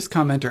This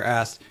commenter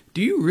asked,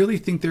 do you really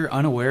think they're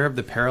unaware of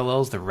the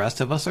parallels the rest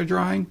of us are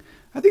drawing?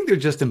 I think they're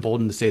just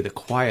emboldened to say the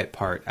quiet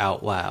part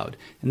out loud.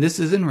 And this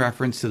is in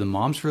reference to the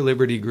Moms for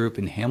Liberty group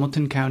in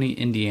Hamilton County,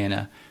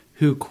 Indiana,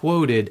 who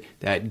quoted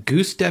that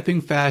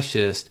goose-stepping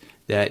fascist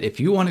that if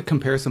you want to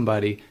compare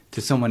somebody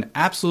to someone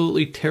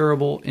absolutely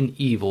terrible and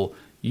evil,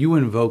 you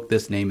invoke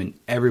this name and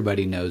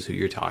everybody knows who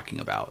you're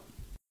talking about.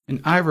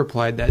 And I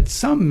replied that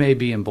some may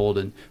be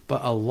emboldened,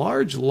 but a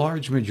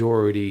large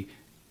majority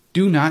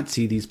do not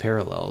see these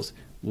parallels.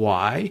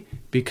 Why?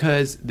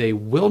 Because they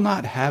will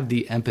not have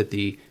the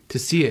empathy to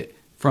see it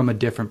from a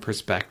different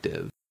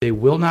perspective. They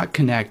will not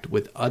connect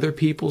with other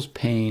people's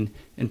pain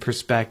and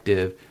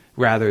perspective.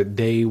 Rather,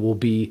 they will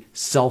be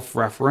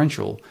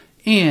self-referential.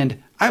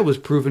 And I was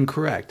proven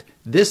correct.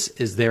 This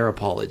is their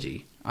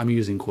apology. I'm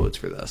using quotes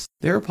for this.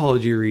 Their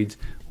apology reads,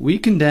 "We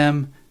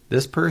condemn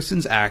this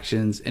person's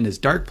actions in his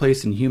dark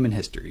place in human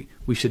history.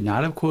 We should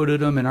not have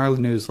quoted him in our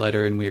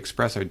newsletter, and we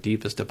express our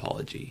deepest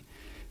apology."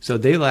 So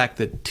they lack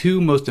the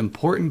two most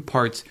important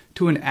parts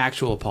to an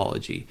actual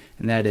apology,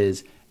 and that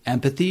is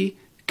empathy,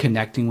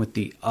 connecting with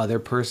the other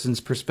person's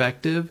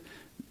perspective.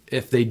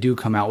 If they do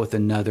come out with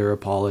another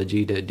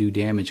apology to do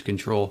damage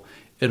control,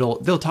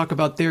 they'll talk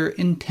about their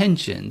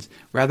intentions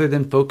rather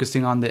than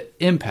focusing on the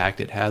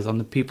impact it has on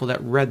the people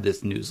that read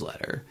this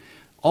newsletter.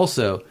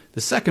 Also,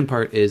 the second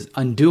part is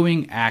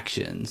undoing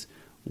actions.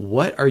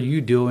 What are you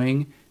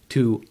doing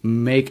to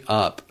make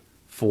up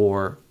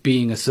for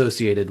being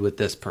associated with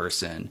this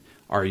person?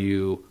 Are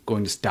you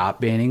going to stop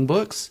banning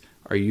books?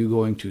 Are you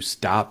going to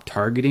stop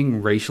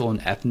targeting racial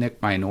and ethnic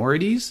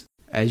minorities?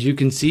 As you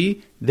can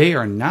see, they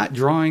are not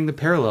drawing the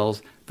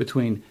parallels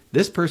between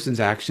this person's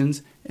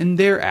actions and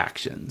their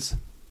actions.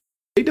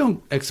 They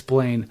don't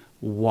explain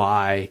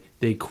why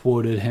they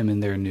quoted him in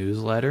their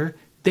newsletter.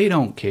 They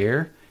don't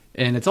care.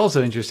 And it's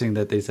also interesting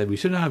that they said we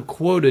should not have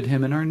quoted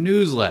him in our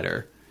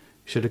newsletter.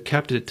 Should have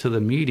kept it to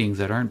the meetings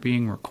that aren't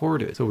being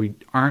recorded so we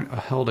aren't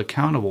held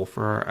accountable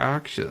for our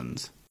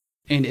actions.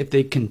 And if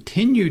they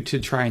continue to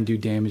try and do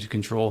damage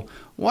control,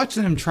 watch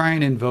them try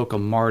and invoke a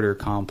martyr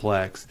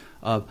complex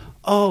of,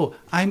 oh,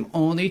 I'm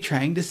only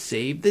trying to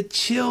save the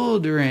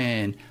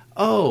children.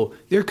 Oh,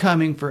 they're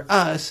coming for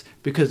us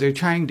because they're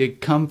trying to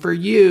come for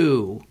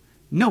you.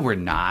 No, we're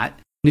not.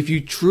 And if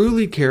you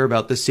truly care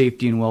about the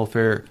safety and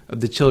welfare of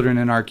the children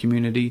in our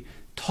community,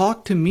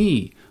 talk to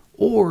me.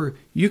 Or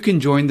you can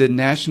join the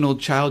National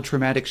Child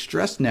Traumatic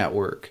Stress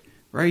Network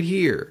right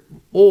here.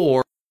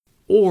 Or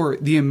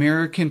the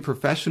American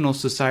Professional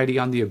Society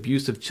on the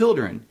Abuse of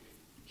Children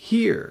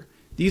here.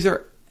 These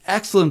are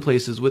excellent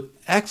places with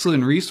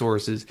excellent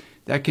resources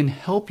that can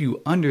help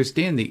you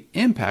understand the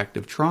impact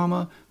of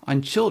trauma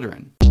on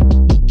children.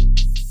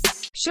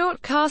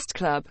 Shortcast Club